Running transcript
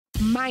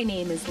My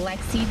name is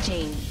Lexi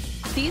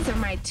James. These are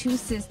my two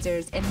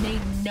sisters, and they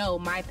know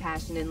my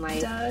passion in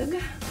life. Doug.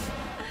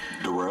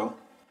 Darrell?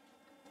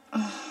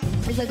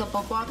 He's like a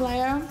football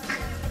player,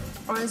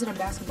 or is it a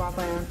basketball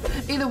player?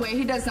 Either way,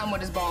 he does something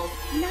with his balls.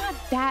 Not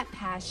that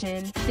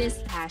passion, this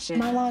passion.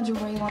 My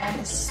lingerie line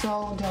is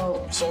so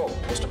dope. So,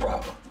 what's the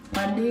problem?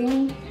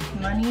 Funding,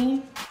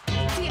 money.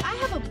 See, I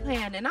have a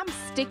plan, and I'm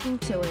sticking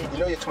to it. You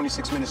know you're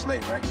 26 minutes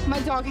late, right? My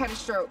dog had a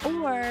stroke.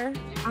 Or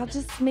I'll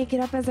just make it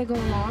up as I go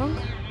along.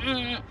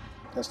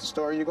 That's the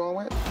story you're going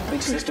with?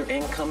 Big sister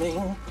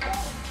incoming.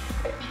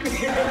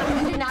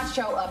 You did not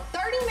show up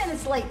 30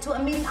 minutes late to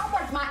a meeting. I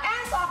worked my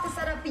ass off to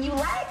set up for you,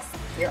 Lex.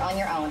 You're on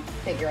your own.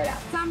 Figure it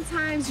out.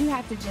 Sometimes you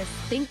have to just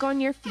think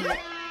on your feet.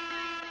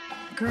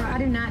 Girl, I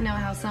did not know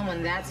how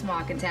someone that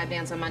small can tap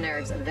dance on my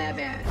nerves that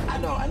bad. I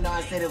know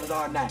I said it was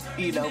all night,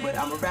 but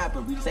I'm a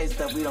rapper. We say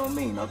stuff we don't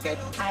mean, okay?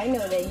 I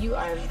know that you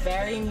are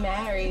very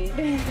married.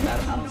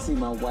 I don't see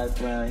my wife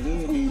around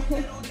here.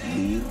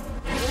 You?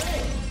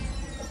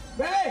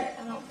 Hey!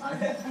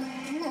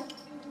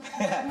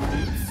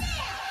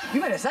 You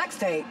made a sex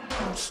tape.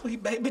 Oh,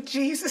 sweet baby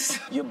Jesus.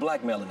 You're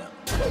blackmailing them.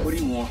 What do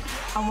you want?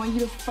 I want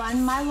you to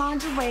fund my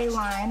lingerie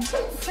line.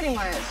 Pretty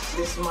much.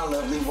 This is my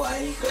lovely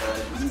wife.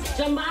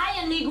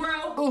 Jamaya,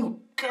 Negro. Ooh,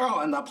 girl,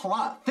 and the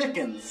plot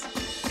thickens.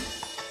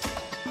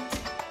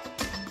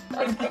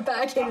 I'm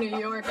back in New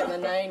York in the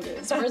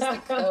 90s. Where's the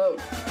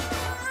code?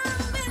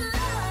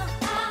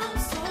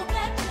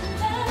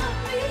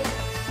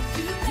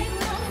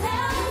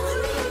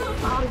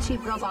 All the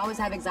cheap girls always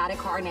have exotic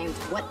car names.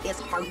 What is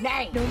her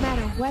name? No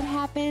matter what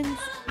happens,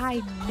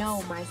 I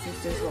know my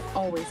sisters will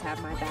always have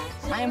my back.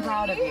 I am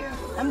proud of you.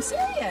 I'm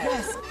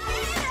serious.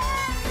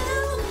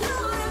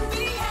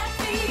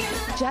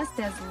 Just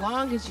as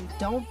long as you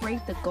don't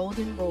break the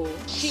golden rule.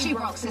 She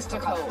broke sister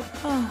code.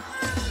 Now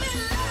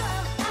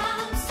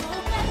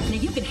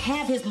you can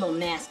have his little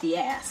nasty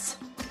ass.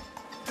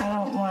 I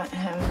don't want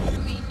him.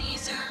 Me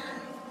neither.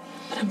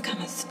 But I'm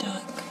kind of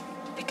stuck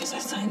because I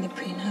signed the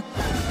prenup.